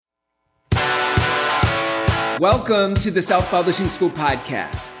Welcome to the Self-Publishing School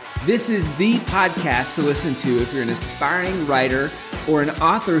podcast. This is the podcast to listen to if you're an aspiring writer or an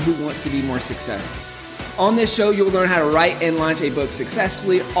author who wants to be more successful. On this show, you'll learn how to write and launch a book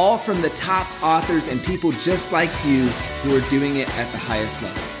successfully, all from the top authors and people just like you who are doing it at the highest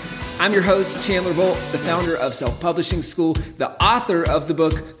level. I'm your host, Chandler Volt, the founder of Self-Publishing School, the author of the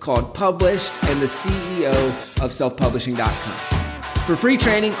book called Published, and the CEO of selfpublishing.com. For free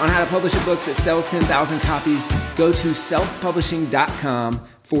training on how to publish a book that sells 10,000 copies, go to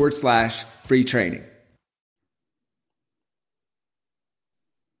selfpublishing.com/free training.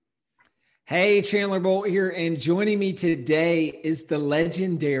 Hey, Chandler Bolt here, and joining me today is the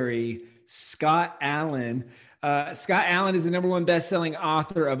legendary Scott Allen. Scott Allen is the #1 best-selling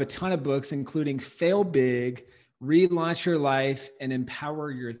author of a ton of books, including Fail Big, Relaunch Your Life, and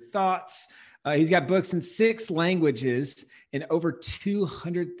Empower Your Thoughts. He's got books in 6 languages and over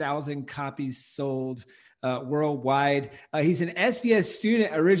 200,000 copies sold worldwide. He's an SBS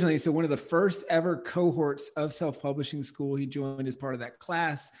student originally, so one of the first ever cohorts of Self-Publishing School. He joined as part of that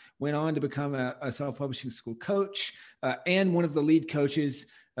class, went on to become a Self-Publishing School coach, and one of the lead coaches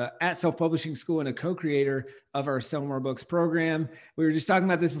at Self-Publishing School and a co-creator of our Sell More Books program. We were just talking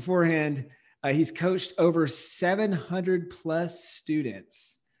about this beforehand. He's coached over 700 plus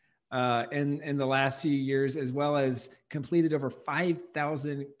students in the last few years, as well as completed over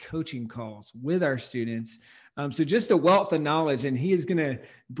 5,000 coaching calls with our students. So just a wealth of knowledge, and he is going to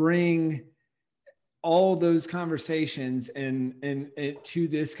bring all those conversations and to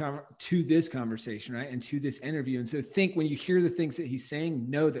this conversation, right? And to this interview. And so think when you hear the things that he's saying,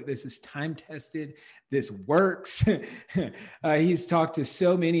 know that this is time tested. This works. He's talked to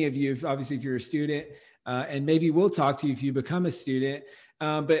so many of you, obviously, if you're a student, and maybe we'll talk to you if you become a student.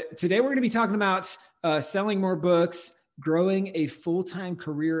 But today we're going to be talking about selling more books, growing a full-time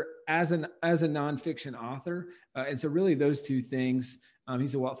career as a nonfiction author. And so really those two things,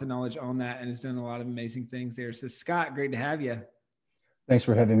 he's a wealth of knowledge on that and has done a lot of amazing things there. So Scott, great to have you. Thanks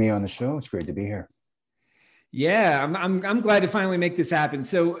for having me on the show. It's great to be here. Yeah, I'm glad to finally make this happen.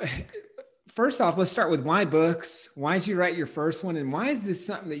 So first off, let's start with why books? Why did you write your first one? And why is this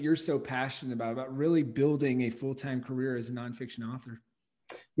something that you're so passionate about really building a full-time career as a nonfiction author?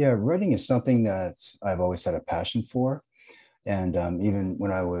 Yeah, writing is something that I've always had a passion for. And even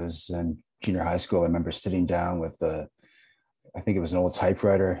when I was in junior high school, I remember sitting down with I think it was an old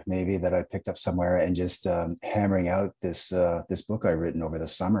typewriter maybe that I picked up somewhere, and just hammering out this book I'd written over the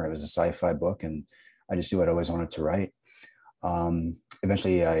summer. It was a sci-fi book, and I just knew I'd always wanted to write.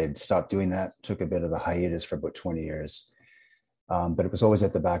 Eventually I had stopped doing that, took a bit of a hiatus for about 20 years. But it was always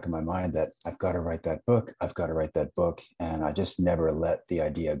at the back of my mind that I've got to write that book. I've got to write that book. And I just never let the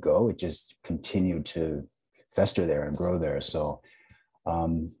idea go. It just continued to fester there and grow there. So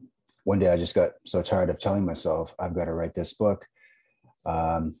one day I just got so tired of telling myself, I've got to write this book.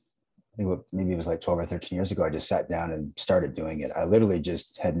 I think maybe it was like 12 or 13 years ago, I just sat down and started doing it. I literally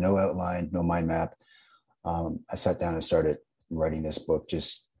just had no outline, no mind map. I sat down and started writing this book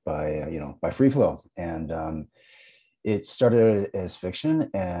just by free flow. And it started as fiction,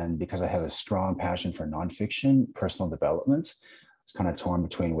 and because I have a strong passion for nonfiction, personal development, I was kind of torn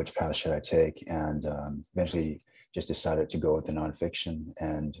between which path should I take, and eventually just decided to go with the nonfiction.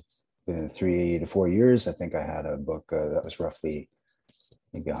 And within 3 to 4 years, I think I had a book that was roughly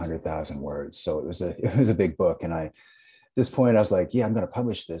maybe 100,000 words. So it was a big book, and at this point I was like, yeah, I'm going to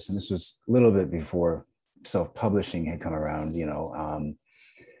publish this. And this was a little bit before self-publishing had come around,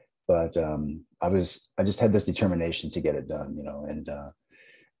 But I just had this determination to get it done,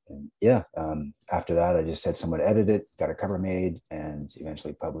 after that, I just had someone edit it, got a cover made, and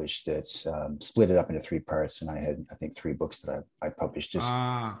eventually published it, split it up into 3 parts. And I had, I think, 3 books that I published.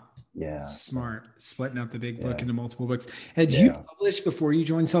 Smart. Splitting up the big book into multiple books. Had you published before you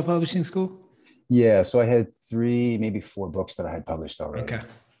joined Self-Publishing School? Yeah. So I had 3, maybe 4 books that I had published already. Okay.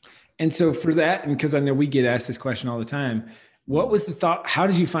 And so for that, and because I know we get asked this question all the time, what was the thought? How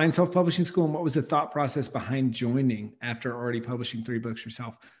did you find Self-Publishing School, and what was the thought process behind joining after already publishing 3 books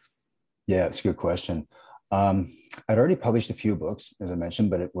yourself? Yeah, it's a good question. I'd already published a few books, as I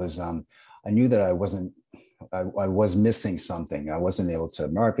mentioned, but it was, I knew that I was missing something. I wasn't able to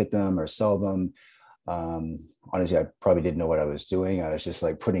market them or sell them. Honestly, I probably didn't know what I was doing. I was just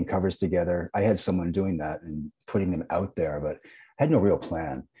like putting covers together. I had someone doing that and putting them out there, but I had no real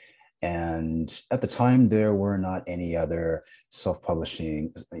plan. And at the time, there were not any other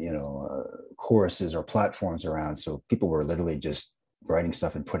self-publishing, courses or platforms around. So people were literally just writing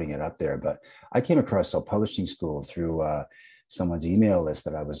stuff and putting it up there. But I came across Self-Publishing School through someone's email list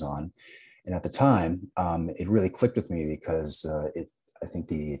that I was on. And at the time, it really clicked with me because I think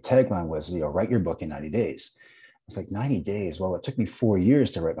the tagline was, write your book in 90 days. It's like 90 days. Well, it took me 4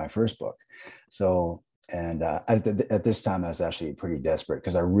 years to write my first book. So, and at this time, I was actually pretty desperate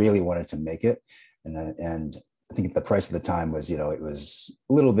because I really wanted to make it. And I think the price at the time was, it was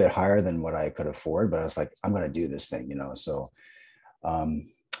a little bit higher than what I could afford, but I was like, I'm going to do this thing, So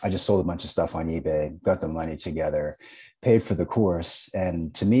I just sold a bunch of stuff on eBay, got the money together, paid for the course.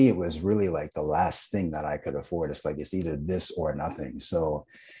 And to me, it was really like the last thing that I could afford. It's like, it's either this or nothing. So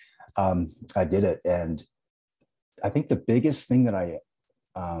I did it. And I think the biggest thing that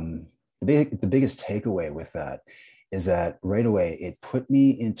the biggest takeaway with that is that right away, it put me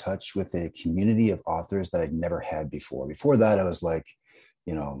in touch with a community of authors that I'd never had before. Before that, I was like,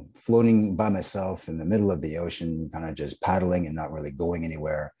 floating by myself in the middle of the ocean, kind of just paddling and not really going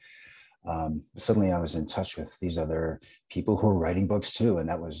anywhere. Suddenly I was in touch with these other people who were writing books too. And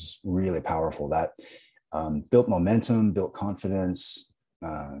that was really powerful. That built momentum, built confidence,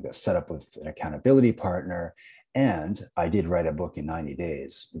 got set up with an accountability partner. And I did write a book in 90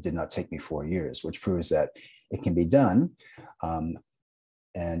 days. It did not take me 4 years, which proves that it can be done.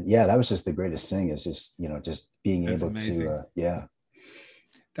 And yeah, that was just the greatest thing, is just, just being That's able amazing. to, yeah.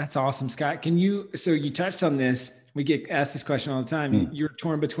 That's awesome, Scott. So you touched on this. We get asked this question all the time. You're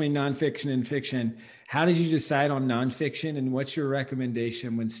torn between nonfiction and fiction. How did you decide on nonfiction? And what's your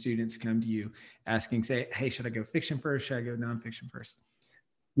recommendation when students come to you asking, say, hey, should I go fiction first? Should I go nonfiction first?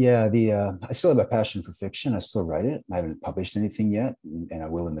 Yeah, I still have a passion for fiction. I still write it. I haven't published anything yet, and I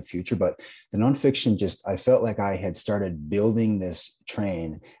will in the future. But the nonfiction, I felt like I had started building this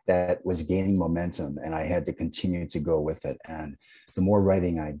train that was gaining momentum, and I had to continue to go with it. And the more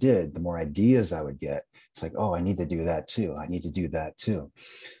writing I did, the more ideas I would get. It's like, oh, I need to do that too. I need to do that too.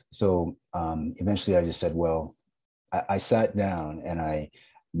 So eventually, I just said, well, I sat down and I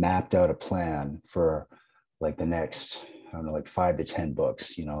mapped out a plan for like the next, I don't know, like 5 to 10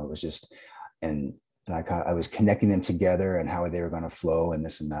 books. It was just, and I was connecting them together and how they were going to flow and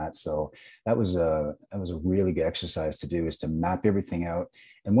this and that. So that was a really good exercise to do, is to map everything out.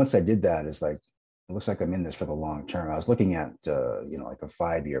 And once I did that, it's like, it looks like I'm in this for the long term. I was looking at, like a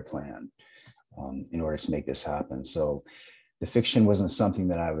 5-year plan in order to make this happen. So the fiction wasn't something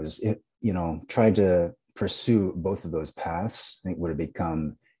that I was, tried to pursue both of those paths. I think would have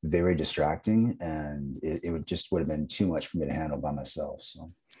become very distracting, and it would have been too much for me to handle by myself.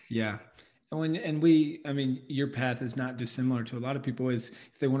 So yeah. Your path is not dissimilar to a lot of people. Is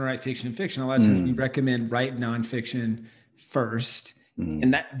if they want to write fiction, a lot of times we recommend write nonfiction first,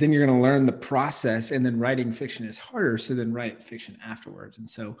 and then you're going to learn the process, and then writing fiction is harder. So then write fiction afterwards. And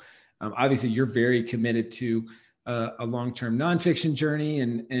so obviously you're very committed to a long-term nonfiction journey.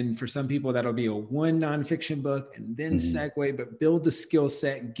 And for some people, that'll be a one nonfiction book and then segue, but build the skill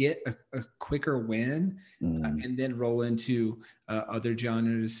set, get a quicker win, and then roll into other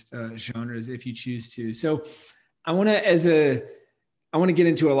genres if you choose to. So I want to get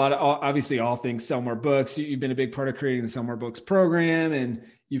into a lot of, obviously, all things Sell More Books. You've been a big part of creating the Sell More Books program, and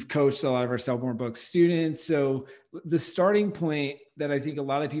you've coached a lot of our Sell More Books students. So the starting point that I think a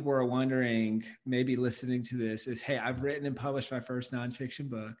lot of people are wondering, maybe listening to this, is, hey, I've written and published my first nonfiction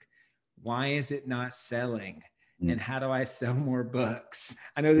book. Why is it not selling? And how do I sell more books?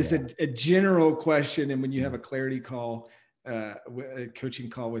 I know this is a general question. And when you have a clarity call, a coaching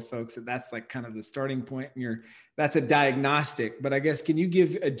call with folks, that's like kind of the starting point, and that's a diagnostic. But I guess, can you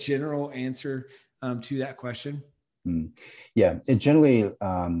give a general answer to that question? Yeah, it generally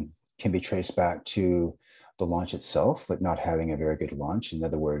can be traced back to the launch itself, like not having a very good launch. In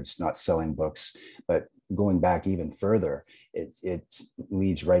other words, not selling books. But going back even further, it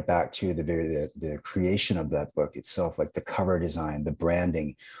leads right back to the creation of that book itself, like the cover design, the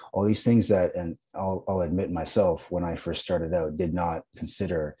branding, all these things that, and I'll admit myself, when I first started out, did not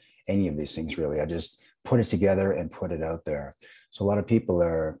consider any of these things really. I just put it together and put it out there. So a lot of people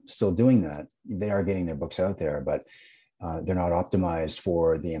are still doing that. They are getting their books out there, but they're not optimized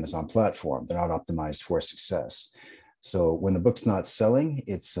for the Amazon platform. They're not optimized for success. So when the book's not selling,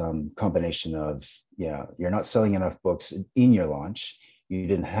 it's a combination of, you're not selling enough books in your launch. You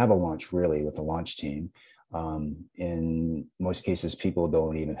didn't have a launch really with the launch team. In most cases, people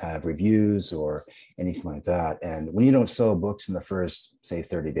don't even have reviews or anything like that. And when you don't sell books in the first, say,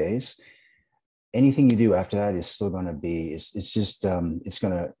 30 days, anything you do after that is still going to be, it's going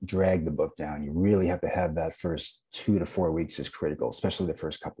to drag the book down. You really have to have that first 2 to 4 weeks is critical, especially the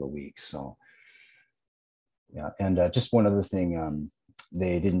first couple of weeks. So, yeah. And just one other thing,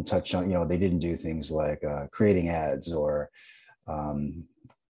 they didn't touch on, they didn't do things like creating ads or,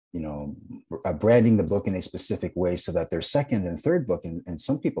 branding the book in a specific way so that their second and third book, and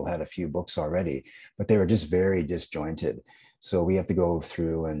some people had a few books already, but they were just very disjointed. So we have to go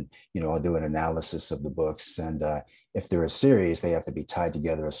through and, I'll do an analysis of the books. And if they're a series, they have to be tied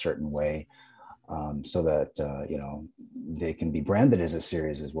together a certain way, so that, they can be branded as a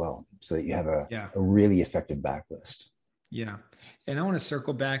series as well, so that you have a really effective backlist. Yeah. And I want to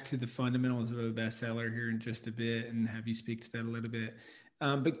circle back to the fundamentals of a bestseller here in just a bit and have you speak to that a little bit.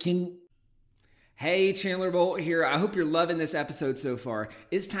 Hey, Chandler Bolt here. I hope you're loving this episode so far.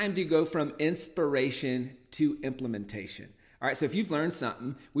 It's time to go from inspiration to implementation. All right. So if you've learned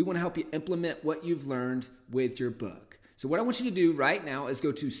something, we want to help you implement what you've learned with your book. So what I want you to do right now is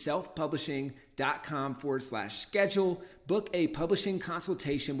go to selfpublishing.com/schedule, book a publishing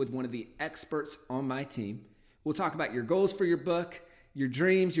consultation with one of the experts on my team. We'll talk about your goals for your book, your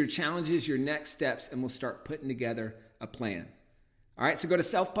dreams, your challenges, your next steps, and we'll start putting together a plan. All right, so go to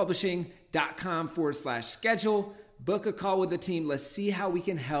selfpublishing.com/schedule, book a call with the team. Let's see how we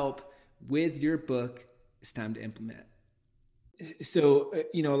can help with your book. It's time to implement. So, a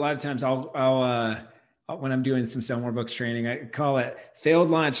lot of times I'll when I'm doing some Sell More Books training, I call it failed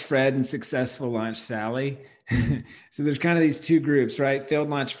launch Fred and successful launch Sally. So there's kind of these two groups, right? Failed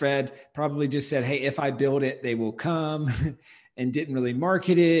launch Fred probably just said, hey, if I build it, they will come, and didn't really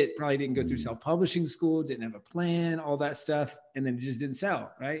market it, probably didn't go through self-publishing school, didn't have a plan, all that stuff. And then it just didn't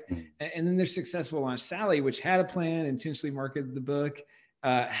sell, right? And then there's successful launch Sally, which had a plan, intentionally marketed the book,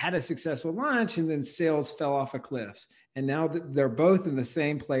 had a successful launch, and then sales fell off a cliff. And now they're both in the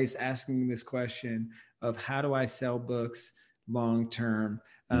same place asking this question of how do I sell books long-term,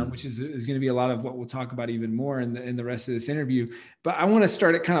 which is going to be a lot of what we'll talk about even more in the rest of this interview. But I want to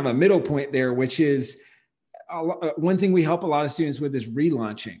start at kind of a middle point there, which is one thing we help a lot of students with is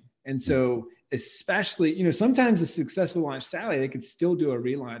relaunching. And so especially, sometimes a successful launch Sally, they could still do a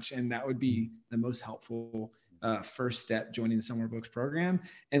relaunch, and that would be the most helpful first step joining the Sell More Books program.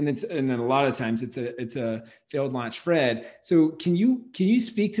 And then a lot of times it's a failed launch Fred. So can you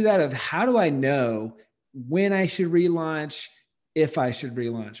speak to that of how do I know when I should relaunch, if I should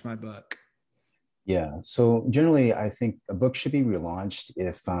relaunch my book? Yeah. So generally I think a book should be relaunched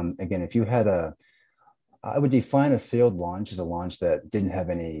if, again, if you had I would define a failed launch as a launch that didn't have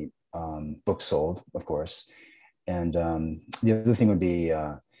any books sold, of course. And the other thing would be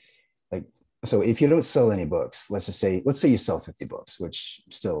so if you don't sell any books, let's say you sell 50 books, which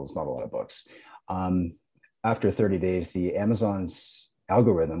still is not a lot of books. After 30 days, the Amazon's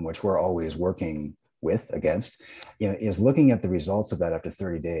algorithm, which we're always working against, is looking at the results of that after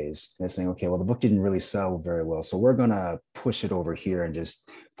 30 days and saying, okay, well, the book didn't really sell very well, so we're going to push it over here and just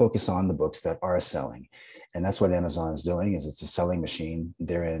focus on the books that are selling. And that's what Amazon is doing. Is it's a selling machine.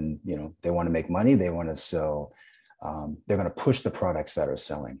 They're in, they want to make money. They want to sell. They're going to push the products that are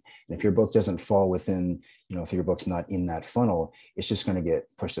selling. And if your book doesn't fall within, if your book's not in that funnel, it's just going to get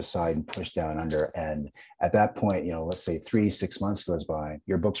pushed aside and pushed down under. And at that point, let's say 3-6 months goes by,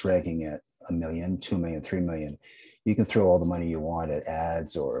 your book's ranking at 1 million, 2 million, 3 million. You can throw all the money you want at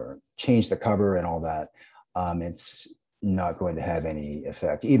ads or change the cover and all that. It's not going to have any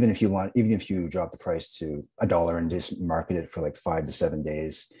effect. Even if you drop the price to $1 and just market it for like 5 to 7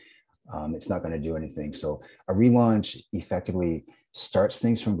 days, it's not going to do anything. So a relaunch effectively starts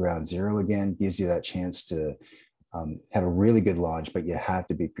things from ground zero again, gives you that chance to have a really good launch, but you have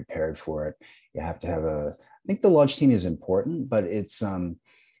to be prepared for it. You have to have I think the launch team is important, but it's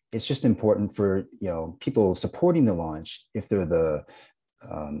just important for, people supporting the launch. If they're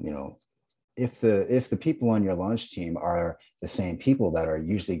if the people on your launch team are the same people that are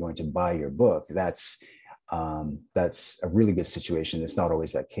usually going to buy your book, that's a really good situation. It's not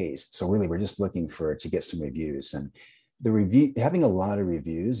always that case. So really, we're just looking to get some reviews, and having a lot of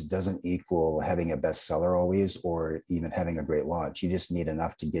reviews doesn't equal having a bestseller always, or even having a great launch. You just need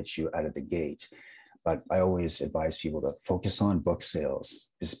enough to get you out of the gate. But I always advise people to focus on book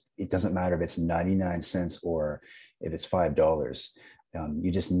sales. It doesn't matter if it's 99 cents or if it's $5.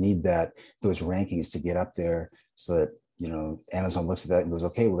 You just need those rankings to get up there, so that, Amazon looks at that and goes,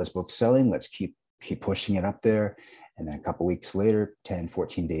 okay, well, this book's selling. Let's keep pushing it up there. And then a couple of weeks later, 10,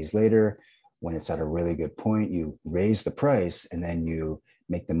 14 days later, when it's at a really good point, you raise the price and then you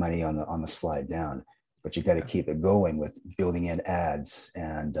make the money on the slide down. But you got to keep it going with building in ads,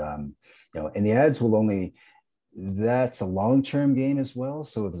 and and the ads that's a long-term game as well.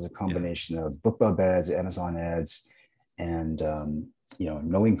 So there's a combination of BookBub ads, Amazon ads, and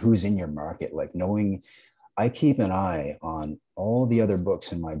knowing who's in your market, I keep an eye on all the other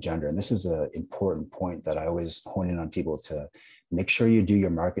books in my genre. And this is an important point that I always hone in on people, to make sure you do your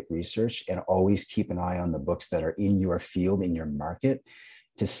market research and always keep an eye on the books that are in your field, in your market,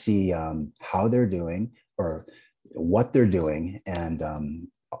 to see how they're doing or what they're doing, and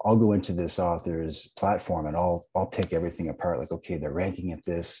I'll go into this author's platform and I'll pick everything apart. Like, okay, they're ranking at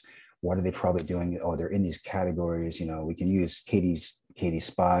this. What are they probably doing? Oh, they're in these categories. We can use Katie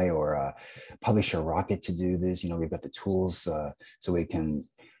Spy or Publisher Rocket to do this. We've got the tools so we can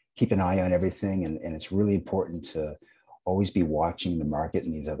keep an eye on everything. And it's really important to always be watching the market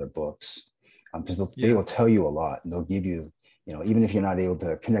in these other books, because they will tell you a lot, and they'll give you, even if you're not able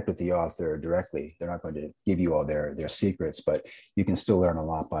to connect with the author directly, they're not going to give you all their secrets, but you can still learn a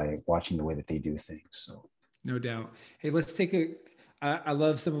lot by watching the way that they do things. So no doubt. Hey, let's take I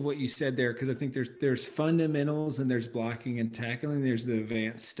love some of what you said there, because I think there's fundamentals and there's blocking and tackling. There's the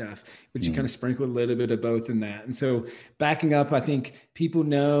advanced stuff, which you kind of sprinkle a little bit of both in that. And so backing up, I think people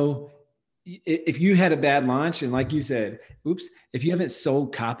know if you had a bad launch, and like you said, if you haven't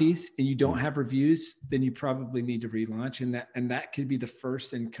sold copies and you don't have reviews, then you probably need to relaunch. And that could be the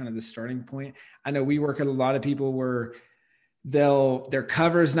first and kind of the starting point. I know we work with a lot of people where their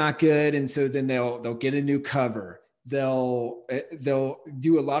cover is not good. And so then they'll get a new cover. They'll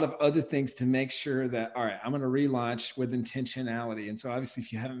do a lot of other things to make sure that, all right, I'm going to relaunch with intentionality. And so obviously,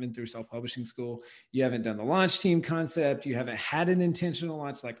 if you haven't been through self-publishing school, you haven't done the launch team concept, you haven't had an intentional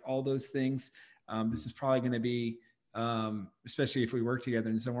launch, like all those things, this is probably going to be, especially if we work together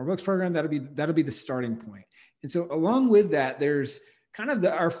in the Sell More Books program, that'll be the starting point. And so along with that, there's kind of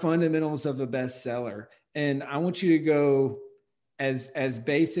our fundamentals of a bestseller. And I want you to go as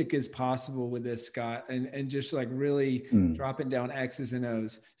basic as possible with this, Scott, and just like really dropping down X's and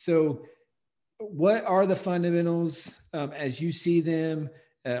O's. So what are the fundamentals as you see them?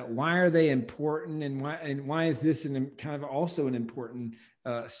 Why are they important? And why is this kind of also an important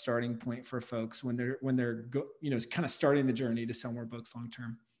starting point for folks when they're kind of starting the journey to sell more books long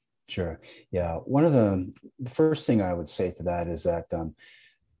term? Sure. Yeah. One of the first thing I would say to that is that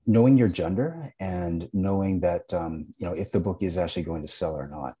knowing your gender and knowing that if the book is actually going to sell or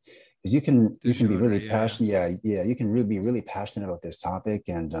not, because you can be really passionate. Yeah, you can really be really passionate about this topic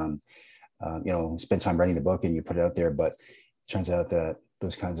and spend time writing the book and you put it out there, but it turns out that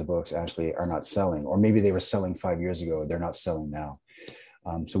those kinds of books actually are not selling, or maybe they were selling 5 years ago, they're not selling now.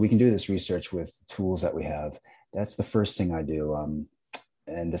 So we can do this research with tools that we have. That's the first thing I do.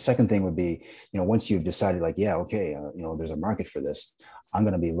 And the second thing would be, once you've decided, like, there's a market for this, I'm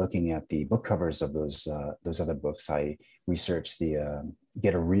going to be looking at the book covers of those other books. I research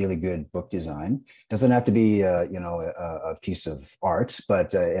get a really good book design. Doesn't have to be, a piece of art,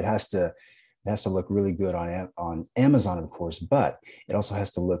 but it has to look really good on Amazon, of course, but it also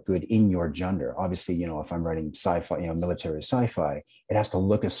has to look good in your gender. Obviously, if I'm writing sci-fi, military sci-fi, it has to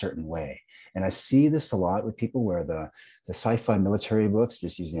look a certain way. And I see this a lot with people where the sci-fi military books,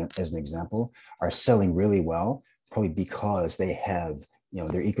 just using it as an example, are selling really well, probably because they have,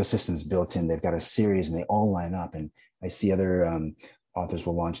 their ecosystems built in. They've got a series and they all line up. And I see other authors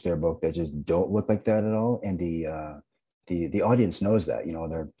will launch their book that just don't look like that at all. And the audience knows that,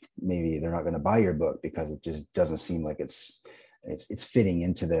 they're not going to buy your book because it just doesn't seem like it's fitting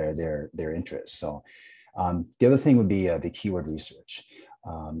into their interests. So the other thing would be the keyword research.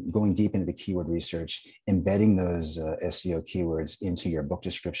 Going deep into the keyword research, embedding those SEO keywords into your book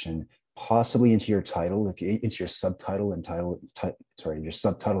description, possibly into your title, into your subtitle and title, your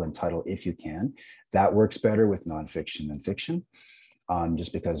subtitle and title, if you can. That works better with nonfiction than fiction,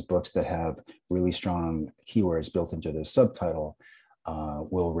 just because books that have really strong keywords built into the subtitle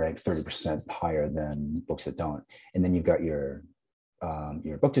will rank 30% higher than books that don't. And then you've got your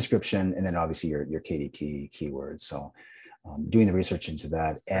book description, and then obviously your KDP keywords. So doing the research into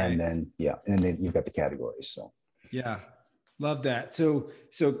that, and then you've got the categories. So yeah, love that. So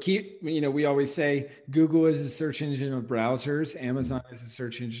we always say Google is a search engine of browsers, Amazon is a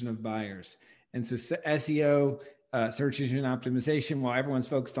search engine of buyers, and so SEO, search engine optimization, while everyone's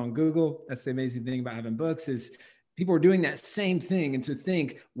focused on Google, that's the amazing thing about having books is people are doing that same thing. And so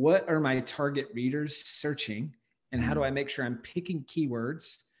think, what are my target readers searching, and how do I make sure I'm picking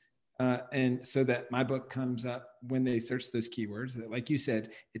keywords? And so that my book comes up when they search those keywords, that, like you said,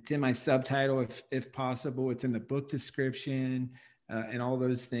 it's in my subtitle, if possible, it's in the book description, and all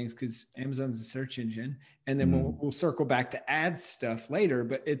those things, because Amazon's a search engine. And then we'll circle back to ad stuff later,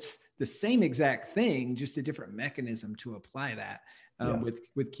 but it's the same exact thing, just a different mechanism to apply that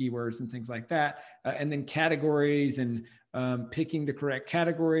with keywords and things like that. And then categories and picking the correct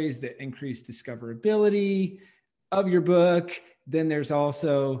categories that increase discoverability of your book. Then there's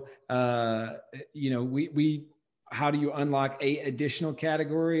also, how do you unlock 8 additional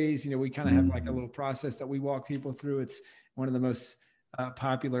categories? We kind of have like a little process that we walk people through. It's one of the most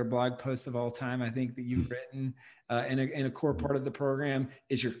popular blog posts of all time, I think, that you've written in a core part of the program.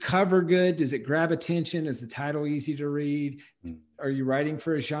 Is your cover good? Does it grab attention? Is the title easy to read? Are you writing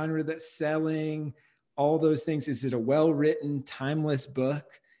for a genre that's selling? All those things. Is it a well-written, timeless book?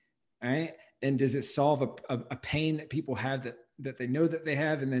 Right? And does it solve a pain that people have that they know that they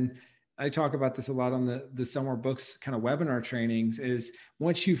have? And then I talk about this a lot on the Sell More Books kind of webinar trainings, is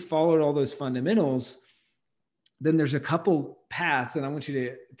once you've followed all those fundamentals, then there's a couple paths, and I want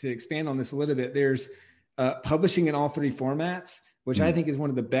you to expand on this a little bit. There's publishing in all three formats, which I think is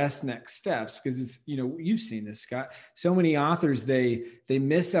one of the best next steps, because it's, you've seen this, Scott. So many authors, they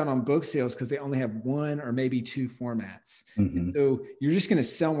miss out on book sales because they only have one or maybe two formats. So you're just going to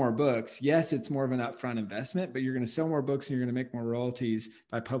sell more books. Yes, it's more of an upfront investment, but you're going to sell more books and you're going to make more royalties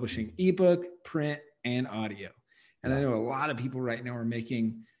by publishing ebook, print, and audio. And I know a lot of people right now are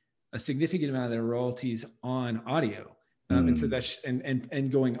making a significant amount of their royalties on audio. And so that's,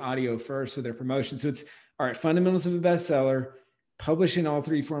 and going audio first with their promotion. So it's, all right, fundamentals of a bestseller, publish in all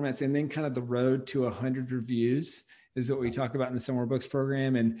three formats, and then kind of the road to 100 reviews is what we talk about in the Sell More Books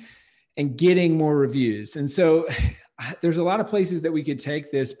program, and getting more reviews. And so there's a lot of places that we could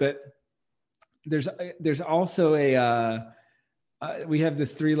take this, but there's also we have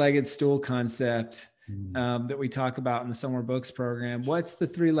this three-legged stool concept that we talk about in the Sell More Books program. What's the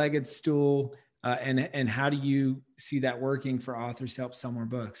three-legged stool, and how do you see that working for authors to help sell more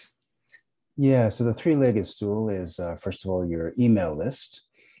books? Yeah, so the three-legged stool is, first of all, your email list,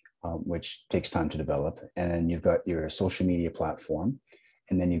 which takes time to develop. And then you've got your social media platform,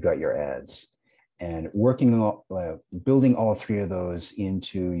 and then you've got your ads. And building all three of those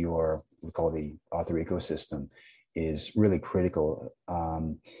into your, we call the author ecosystem, is really critical,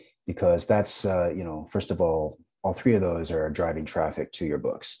 because that's, first of all three of those are driving traffic to your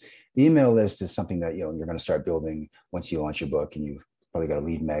books. The email list is something that, you're going to start building once you launch your book, and you've probably got a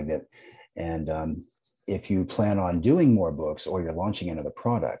lead magnet. And if you plan on doing more books, or you're launching another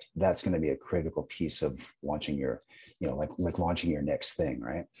product, that's going to be a critical piece of launching your, like launching your next thing,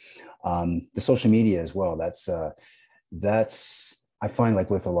 right? The social media as well. That's I find, like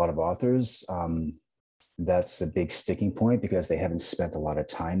with a lot of authors, that's a big sticking point, because they haven't spent a lot of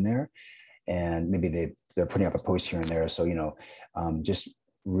time there, and maybe they're putting up a post here and there. So, just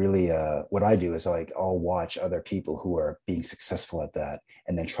really what I do is, like, I'll watch other people who are being successful at that,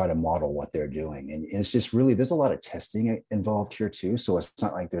 and then try to model what they're doing. And it's just really, there's a lot of testing involved here too. So it's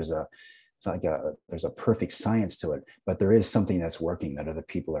not like there's a perfect science to it, but there is something that's working that other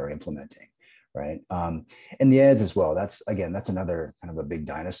people are implementing, right? And the ads as well. That's another kind of a big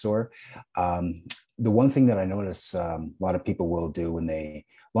dinosaur. The one thing that I notice a lot of people will do when they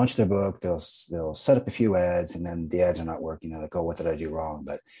launch their book, they'll set up a few ads, and then the ads are not working. They're like, oh, what did I do wrong?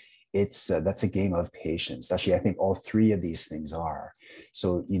 But that's a game of patience. Actually, I think all three of these things are.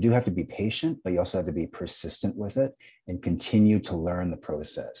 So you do have to be patient, but you also have to be persistent with it and continue to learn the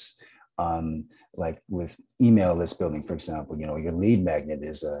process. Like with email list building, for example, your lead magnet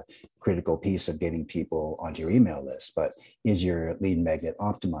is a critical piece of getting people onto your email list. But is your lead magnet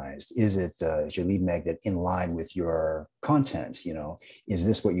optimized? Is your lead magnet in line with your content? Is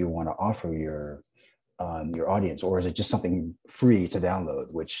this what you want to offer your audience, or is it just something free to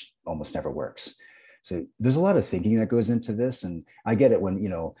download, which almost never works? So there's a lot of thinking that goes into this. And I get it when,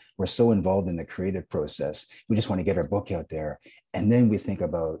 we're so involved in the creative process, we just want to get our book out there. And then we think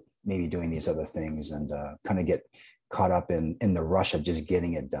about maybe doing these other things, and kind of get caught up in the rush of just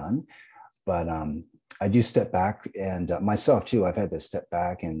getting it done. But I do step back, and myself too, I've had to step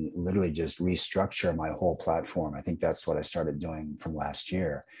back and literally just restructure my whole platform. I think that's what I started doing from last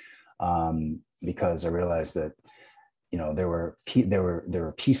year, because I realized that there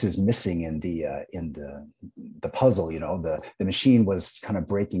were pieces missing in the puzzle. The machine was kind of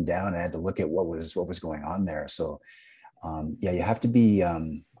breaking down. I had to look at what was going on there. So you have to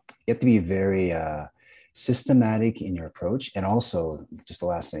be very systematic in your approach. And also, just the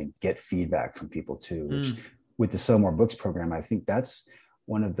last thing, get feedback from people too, which with the Sell More Books program, I think that's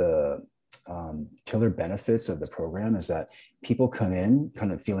one of the killer benefits of the program, is that people come in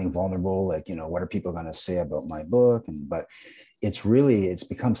kind of feeling vulnerable, like, what are people going to say about my book? But it's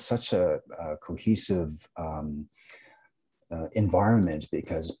become such a cohesive environment,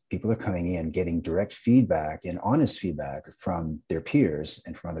 because people are coming in getting direct feedback and honest feedback from their peers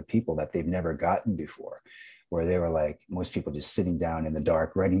and from other people that they've never gotten before, where they were like, most people just sitting down in the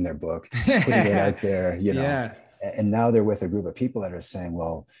dark, writing their book, putting it out there, Yeah. And now they're with a group of people that are saying,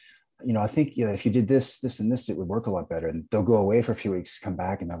 well, I think if you did this, and this, it would work a lot better. And they'll go away for a few weeks, come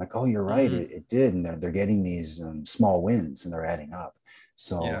back, and they're like, oh, you're right, it did. And they're getting these small wins, and they're adding up.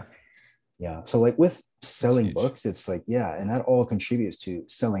 So Yeah. So like with That's selling huge. books, it's like, yeah, and that all contributes to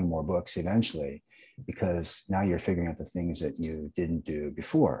selling more books eventually, because now you're figuring out the things that you didn't do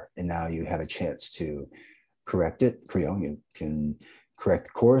before. And now you have a chance to correct it. You can correct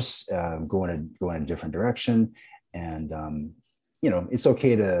the course, go in a different direction. And, it's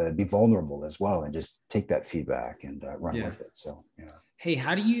okay to be vulnerable as well and just take that feedback and run Yeah. with it. So, yeah. Hey,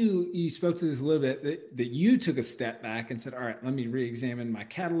 how do you spoke to this a little bit that you took a step back and said, all right, let me re-examine my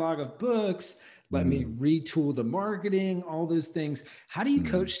catalog of books, let me Mm, retool the marketing, all those things. How do you mm,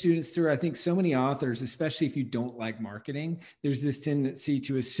 coach students through? I think so many authors, especially if you don't like marketing, there's this tendency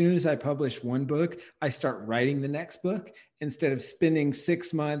to, as soon as I publish one book, I start writing the next book instead of spending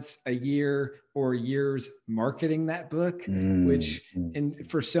 6 months, a year, or years marketing that book, mm, which, mm. and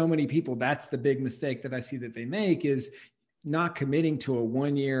for so many people, that's the big mistake that I see that they make is not committing to a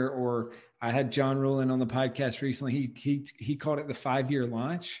 1 year. Or I had John Rowland on the podcast recently. He called it the 5-year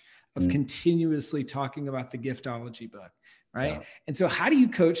launch of Mm. continuously talking about the giftology book, right? Yeah. And so how do you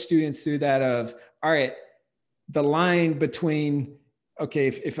coach students through that of, all right, the line between, okay,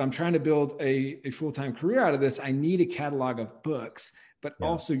 if I'm trying to build a full-time career out of this, I need a catalog of books, but Yeah.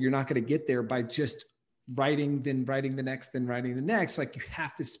 also you're not going to get there by just writing, then writing the next, then writing the next. Like you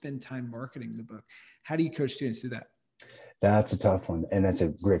have to spend time marketing the book. How do you coach students through that? That's a tough one. And that's a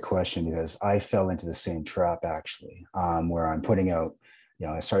great question, because I fell into the same trap actually, where I'm putting out,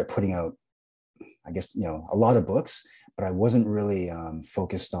 I started putting out, I guess, a lot of books, but I wasn't really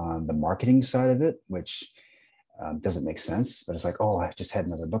focused on the marketing side of it, which doesn't make sense. But it's like, oh, I just had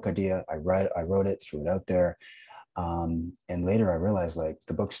another book idea. I wrote it, threw it out there. And later I realized like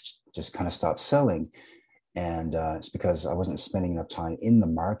the books just kind of stopped selling. And it's because I wasn't spending enough time in the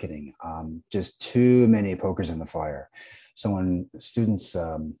marketing. Just too many pokers in the fire. So when students,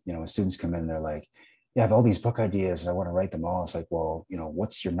 when students come in, they're like, "Yeah, I have all these book ideas, and I want to write them all." It's like, well,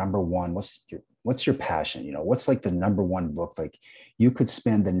 what's your number one? What's your passion? What's like the number one book like you could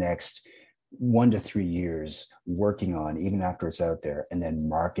spend the next 1 to 3 years working on, even after it's out there, and then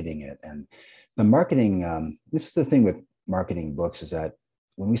marketing it. And the marketing, this is the thing with marketing books, is that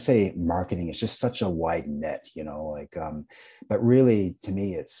when we say marketing, it's just such a wide net, but really to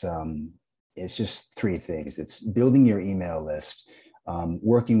me, it's just three things. It's building your email list,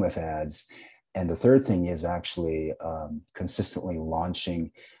 working with ads. And the third thing is actually consistently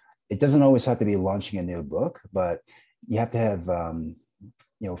launching. It doesn't always have to be launching a new book, but you have to have,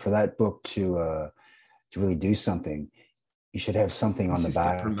 for that book to really do something, you should have something on the Consistent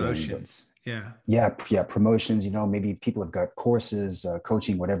back end. promotions. Yeah. Yeah, promotions. Maybe people have got courses,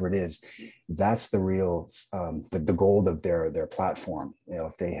 coaching, whatever it is. That's the real the gold of their platform.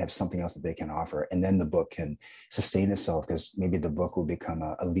 If they have something else that they can offer, and then the book can sustain itself, because maybe the book will become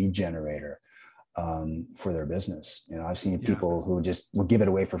a lead generator for their business. I've seen Yeah. people who just would give it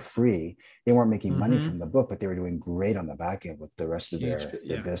away for free. They weren't making money Mm-hmm. from the book, but they were doing great on the back end with the rest of Huge.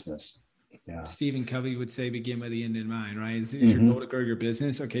 their Yeah. business. Yeah. Stephen Covey would say, begin with the end in mind, right? Is your goal Mm-hmm. to grow your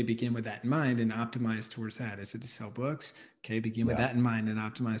business? Okay, begin with that in mind and optimize towards that. Is it to sell books? Okay, begin with Yeah. that in mind and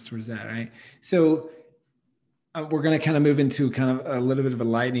optimize towards that, right? So we're going to kind of move into kind of a little bit of a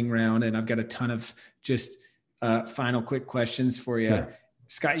lightning round, and I've got a ton of just final quick questions for you. Sure.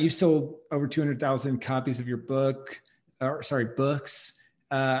 Scott, you sold over 200,000 copies of your book, or sorry, books.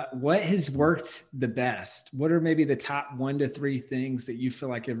 What has worked the best? What are maybe the top 1 to 3 things that you feel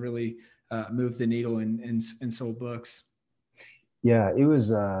like have really moved the needle in sold books? Yeah, it was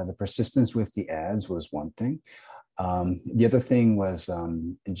the persistence with the ads was one thing. The other thing was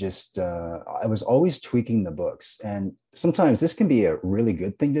just I was always tweaking the books, and sometimes this can be a really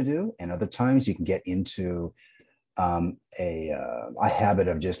good thing to do, and other times you can get into a habit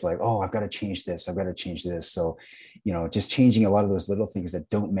of just like, oh, I've got to change this, I've got to change this. So, just changing a lot of those little things that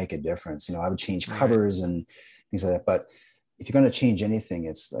don't make a difference. I would change Right. covers and things like that, but if you're going to change anything,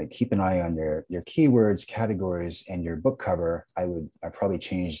 it's like keep an eye on your keywords, categories, and your book cover. I probably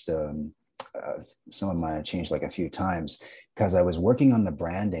changed some of mine. I changed like a few times because I was working on the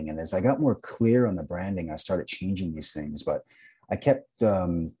branding, and as I got more clear on the branding, I started changing these things. But I kept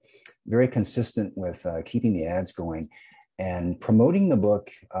very consistent with keeping the ads going and promoting the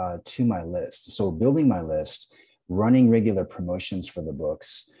book to my list. So building my list, running regular promotions for the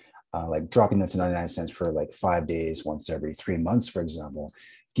books, like dropping them to 99 cents for like 5 days, once every 3 months, for example,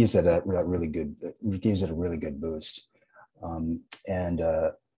 gives it a really good boost. Um, and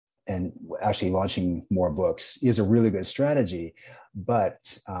and actually launching more books is a really good strategy,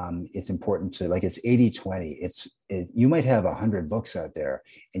 but it's important to, like, it's 80-20. You might have 100 books out there,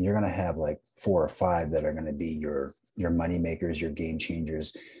 and you're going to have like 4 or 5 that are going to be your money makers, your game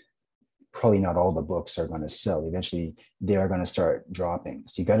changers. probably not all the books are going to sell. Eventually, they are going to start dropping.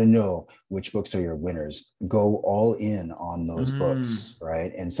 So you got to know which books are your winners. Go all in on those books,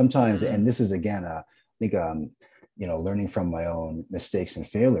 right? And sometimes, and this is again, I think, learning from my own mistakes and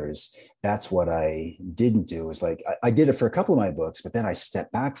failures, that's what I didn't do. Is like I did it for a couple of my books, but then I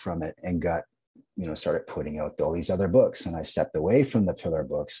stepped back from it and started putting out all these other books, and I stepped away from the pillar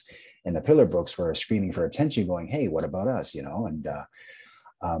books, and the pillar books were screaming for attention, going, "Hey, what about us?" And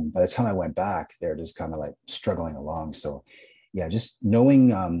by the time I went back, they're just kind of like struggling along. So yeah, just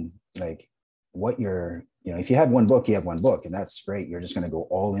knowing like what if you have one book, you have one book, and that's great. You're just going to go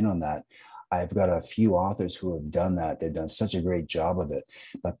all in on that. I've got a few authors who have done that. They've done such a great job of it,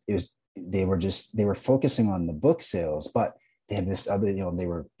 but they were focusing on the book sales, but they have this other, they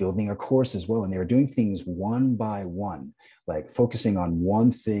were building a course as well. And they were doing things one by one, like focusing on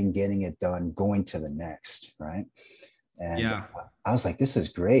one thing, getting it done, going to the next. Right. And I was like, this is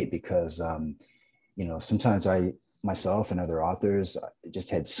great because, sometimes myself and other authors just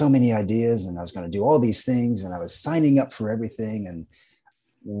had so many ideas, and I was going to do all these things, and I was signing up for everything. And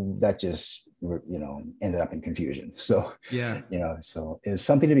that just, ended up in confusion. So, so there's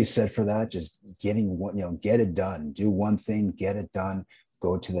something to be said for that. Just getting one, get it done, do one thing, get it done,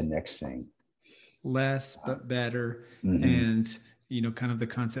 go to the next thing. Less, but better. And, kind of the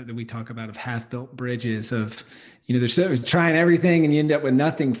concept that we talk about of half-built bridges of, they're trying everything and you end up with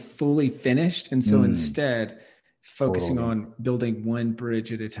nothing fully finished. And so instead focusing on building one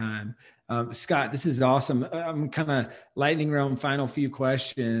bridge at a time. Scott, this is awesome. I'm kind of lightning round final few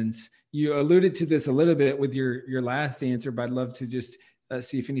questions. You alluded to this a little bit with your last answer, but I'd love to just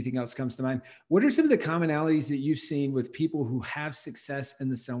see if anything else comes to mind. What are some of the commonalities that you've seen with people who have success in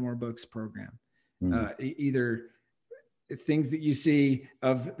the Sell More Books program? Either things that you see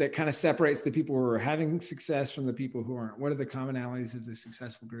that kind of separates the people who are having success from the people who aren't. What are the commonalities of the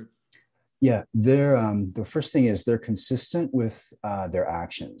successful group? Yeah, the first thing is they're consistent with their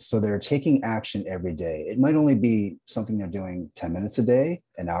actions. So they're taking action every day. It might only be something they're doing 10 minutes a day,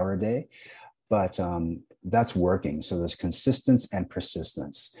 an hour a day, but that's working. So there's consistency and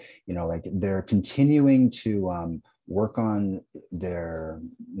persistence. Like they're continuing to work on their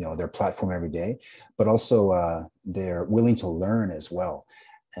platform every day, but also they're willing to learn as well.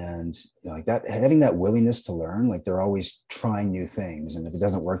 And like that, having that willingness to learn, like they're always trying new things. And if it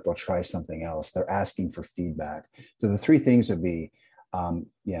doesn't work, they'll try something else. They're asking for feedback. So the three things would be,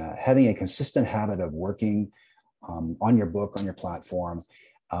 having a consistent habit of working on your book, on your platform,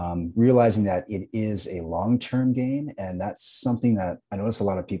 realizing that it is a long-term game. And that's something that I notice a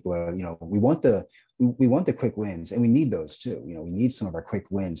lot of people are, we want the quick wins, and we need those too. We need some of our quick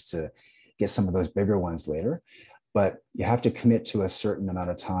wins to get some of those bigger ones later. But you have to commit to a certain amount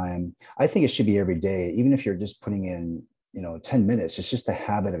of time. I think it should be every day, even if you're just putting in, 10 minutes. It's just the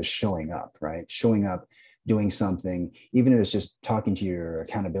habit of showing up, right? Showing up, doing something, even if it's just talking to your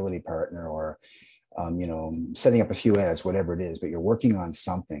accountability partner or, setting up a few ads, whatever it is, but you're working on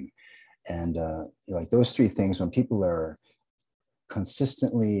something. And like those three things, when people are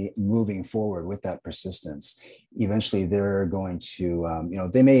consistently moving forward with that persistence, eventually they're going to,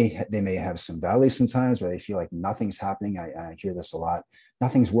 they may have some valleys sometimes where they feel like nothing's happening. I hear this a lot.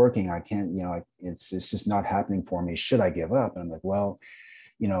 Nothing's working. I can't, it's just not happening for me. Should I give up? And I'm like, well,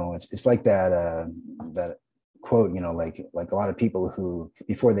 it's like that quote, like a lot of people who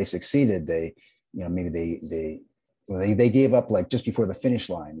before they succeeded, they, maybe they gave up like just before the finish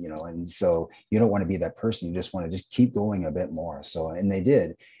line, and so you don't want to be that person. You just want to just keep going a bit more. So, and they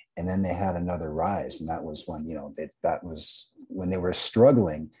did, and then they had another rise. And that was when, that was when they were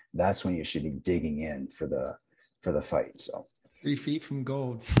struggling. That's when you should be digging in for the fight. So 3 feet from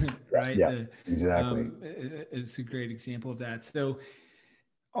gold, right? Yeah, exactly. It's a great example of that. So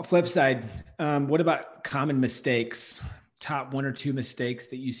on the flip side, what about common mistakes? Top 1 or 2 mistakes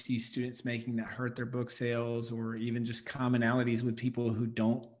that you see students making that hurt their book sales, or even just commonalities with people who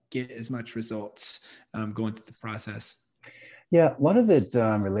don't get as much results going through the process? Yeah, a lot of it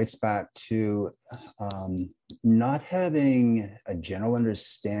relates back to not having a general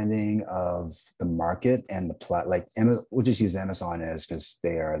understanding of the market and we'll just use Amazon as, because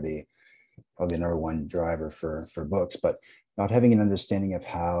they are probably the number one driver for books, but not having an understanding of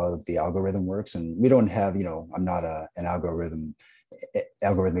how the algorithm works. And we don't have, I'm not an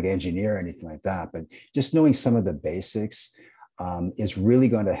algorithmic engineer or anything like that, but just knowing some of the basics is really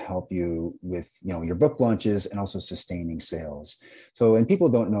going to help you with, your book launches and also sustaining sales. So, and people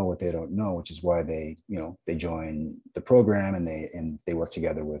don't know what they don't know, which is why they join the program and they work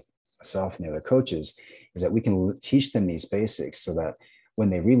together with myself and the other coaches, is that we can teach them these basics so that when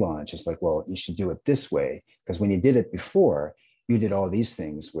they relaunch, it's like, well, you should do it this way, because when you did it before, you did all these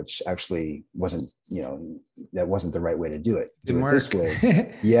things, which actually wasn't, that wasn't the right way to do it. Do Didn't it work. this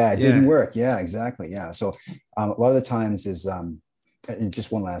way. Yeah, it didn't Yeah. work. Yeah, exactly. Yeah. So a lot of the times is, and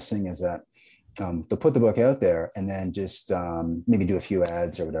just one last thing is that they'll put the book out there and then just maybe do a few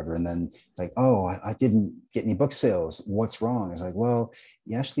ads or whatever. And then like, oh, I didn't get any book sales. What's wrong? It's like, well,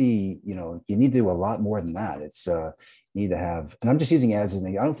 you actually, you need to do a lot more than that. It's you need to have, and I'm just using ads as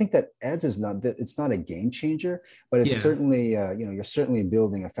I don't think that ads is not, that it's not a game changer, but it's Yeah. certainly, you're certainly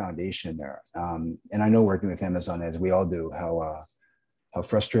building a foundation there. And I know working with Amazon ads, we all do, how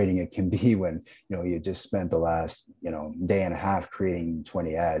frustrating it can be when you just spent the last day and a half creating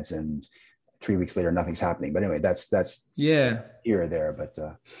 20 ads and 3 weeks later nothing's happening. But anyway, that's Yeah. here or there. But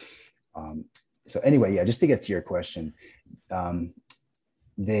so anyway, yeah, just to get to your question, um,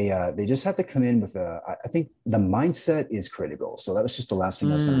 they just have to come in with I think the mindset is critical. So that was just the last thing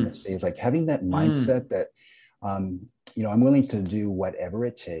I was going to Mm, say, is like having that mm. mindset that I'm willing to do whatever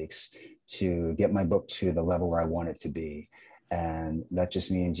it takes to get my book to the level where I want it to be. And that just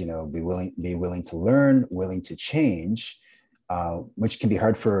means, be willing to learn, willing to change, which can be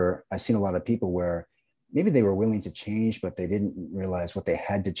hard for, I've seen a lot of people where maybe they were willing to change, but they didn't realize what they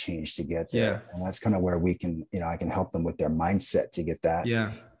had to change to get Yeah. there. And that's kind of where we can, I can help them with their mindset to get that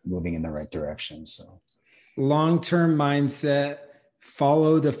Yeah. moving in the right direction. So, Long-term mindset,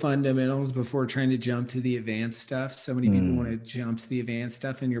 follow the fundamentals before trying to jump to the advanced stuff. So many people want to jump to the advanced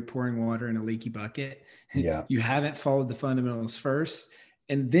stuff and you're pouring water in a leaky bucket. yeah. You haven't followed the fundamentals first.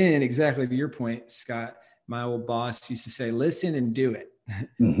 And then exactly to your point, Scott, my old boss used to say, listen and do it.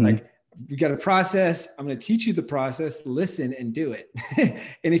 Mm-hmm. Like, we got a process. I'm going to teach you the process, listen and do it.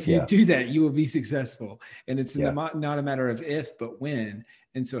 And if you Yeah. do that, you will be successful. And it's Yeah. not a matter of if, but when.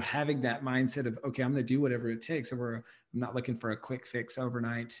 And so having that mindset of, okay, I'm going to do whatever it takes. I'm not looking for a quick fix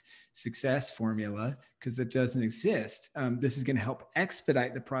overnight success formula because it doesn't exist. This is going to help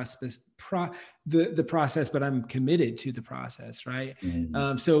expedite the process, the process, but I'm committed to the process. Right.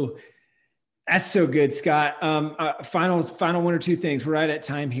 Mm-hmm. So that's so good, Scott. Final one or two things. We're right at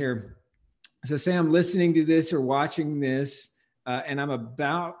time here. So say I'm listening to this or watching this, and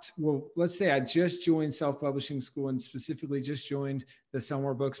let's say I just joined self-publishing school and specifically just joined the Sell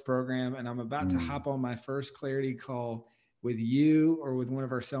More Books program, and I'm about to hop on my first clarity call with you or with one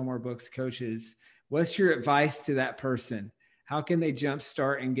of our Sell More Books coaches. What's your advice to that person? How can they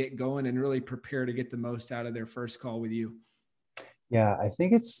jumpstart and get going and really prepare to get the most out of their first call with you? Yeah, I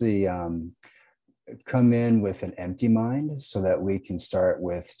think it's the come in with an empty mind so that we can start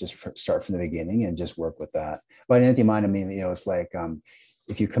from the beginning and just work with that. By an empty mind, I mean, it's like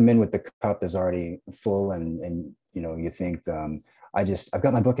if you come in with the cup is already full and you think I've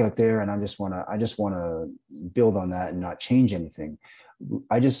got my book out there and I just want to build on that and not change anything.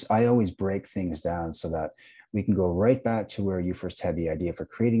 I always break things down so that we can go right back to where you first had the idea for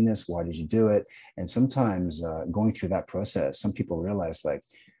creating this. Why did you do it? And sometimes going through that process, some people realize like,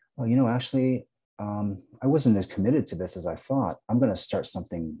 oh, actually, I wasn't as committed to this as I thought. I'm going to start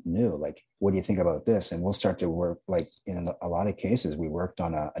something new. Like, what do you think about this? And we'll start to work, like in a lot of cases, we worked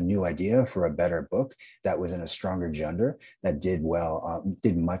on a new idea for a better book that was in a stronger gender that did well,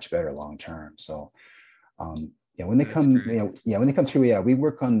 did much better long-term. So, when they come, when they come through, we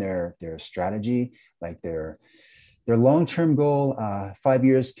work on their strategy, like their long-term goal. 5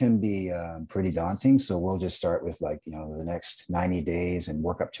 years can be pretty daunting. So we'll just start with like, the next 90 days and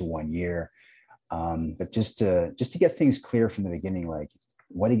work up to 1 year. But just to get things clear from the beginning, like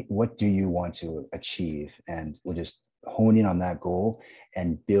what do you want to achieve, and we'll just hone in on that goal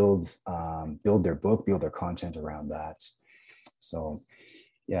and build their book, build their content around that. So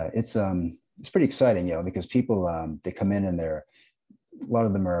yeah, it's pretty exciting, because people they come in and a lot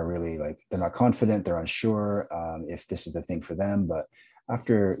of them are really like, they're not confident, they're unsure if this is the thing for them. But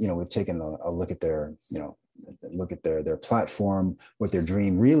after we've taken a look at their their platform, what their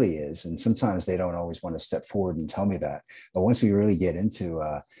dream really is. And sometimes they don't always want to step forward and tell me that. But once we really get into,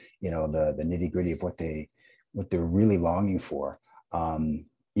 the nitty gritty of what they're really longing for,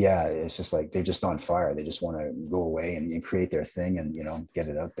 it's just like, they're just on fire. They just want to go away and create their thing and, get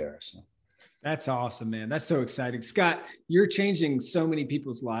it out there. So. That's awesome, man. That's so exciting. Scott, you're changing so many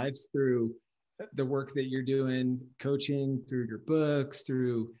people's lives through the work that you're doing, coaching, through your books,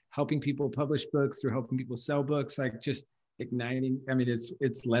 through helping people publish books, through helping people sell books, like just igniting. I mean,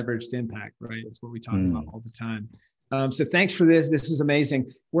 it's leveraged impact, right? It's what we talk about all the time. So thanks for this. This is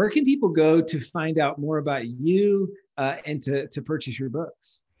amazing. Where can people go to find out more about you and to purchase your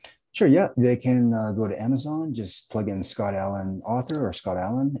books? Sure. Yeah. They can go to Amazon, just plug in Scott Allen author or Scott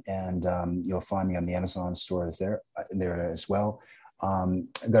Allen, and you'll find me on the Amazon stores there as well.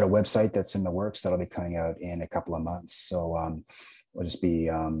 I've got a website that's in the works that'll be coming out in a couple of months. So we'll just be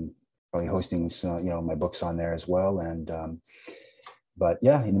probably hosting some, my books on there as well. And but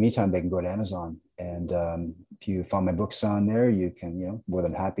yeah, in the meantime, they can go to Amazon, and if you find my books on there, you can, more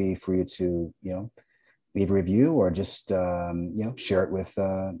than happy for you to, leave a review or just share it with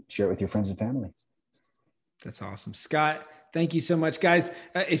your friends and family. That's awesome. Scott, thank you so much, guys.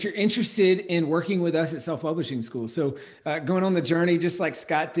 If you're interested in working with us at Self-Publishing School, so going on the journey just like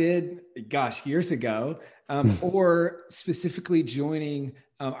Scott did, years ago, or specifically joining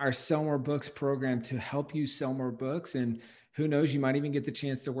our Sell More Books program to help you sell more books. And who knows, you might even get the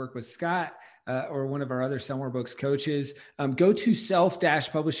chance to work with Scott or one of our other Sell More Books coaches. Go to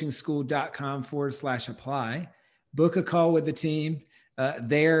self-publishingschool.com/apply, book a call with the team.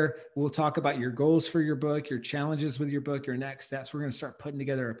 There, we'll talk about your goals for your book, your challenges with your book, your next steps. We're going to start putting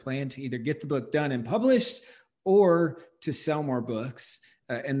together a plan to either get the book done and published or to sell more books.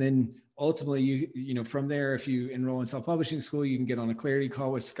 And then ultimately, from there, if you enroll in Self-Publishing School, you can get on a clarity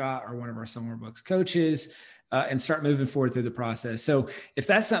call with Scott or one of our Sell More Books coaches and start moving forward through the process. So if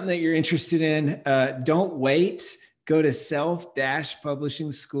that's something that you're interested in, don't wait. Go to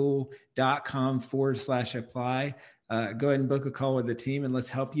self-publishingschool.com/apply. Go ahead and book a call with the team, and let's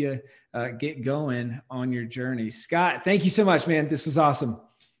help you get going on your journey. Scott, thank you so much, man. This was awesome.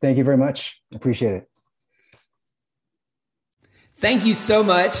 Thank you very much. Appreciate it. Thank you so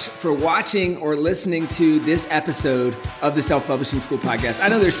much for watching or listening to this episode of the Self-Publishing School podcast. I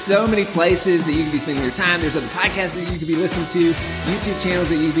know there's so many places that you can be spending your time. There's other podcasts that you could be listening to, YouTube channels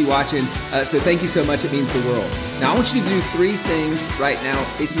that you could be watching. So thank you so much. It means the world. Now, I want you to do 3 things right now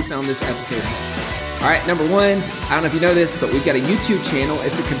if you found this episode helpful. All right, number 1, I don't know if you know this, but we've got a YouTube channel.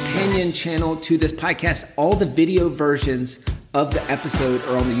 It's a companion channel to this podcast. All the video versions of the episode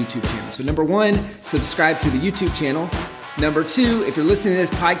are on the YouTube channel. So number 1, subscribe to the YouTube channel. Number 2, if you're listening to this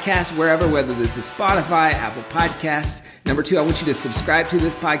podcast wherever, whether this is Spotify, Apple Podcasts, number 2, I want you to subscribe to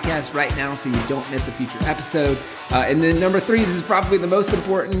this podcast right now so you don't miss a future episode. And then number 3, this is probably the most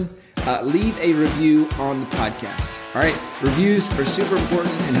important, leave a review on the podcast. All right, reviews are super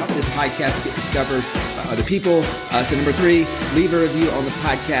important and help this podcast get discovered by other people. So number 3, leave a review on the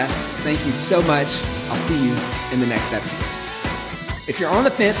podcast. Thank you so much. I'll see you in the next episode. If you're on the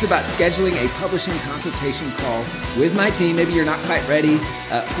fence about scheduling a publishing consultation call with my team, maybe you're not quite ready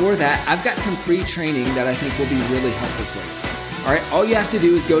for that, I've got some free training that I think will be really helpful for you. All right, all you have to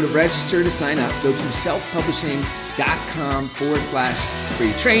do is go to register to sign up. Go to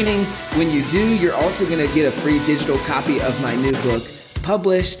selfpublishing.com/free training. When you do, you're also going to get a free digital copy of my new book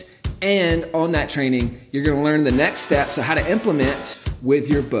published. And on that training, you're going to learn the next steps, so how to implement with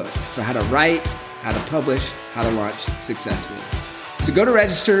your book. So how to write, how to publish, how to launch successfully. So go to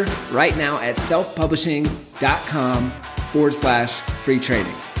register right now at selfpublishing.com/free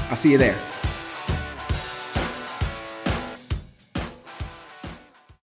training. I'll see you there.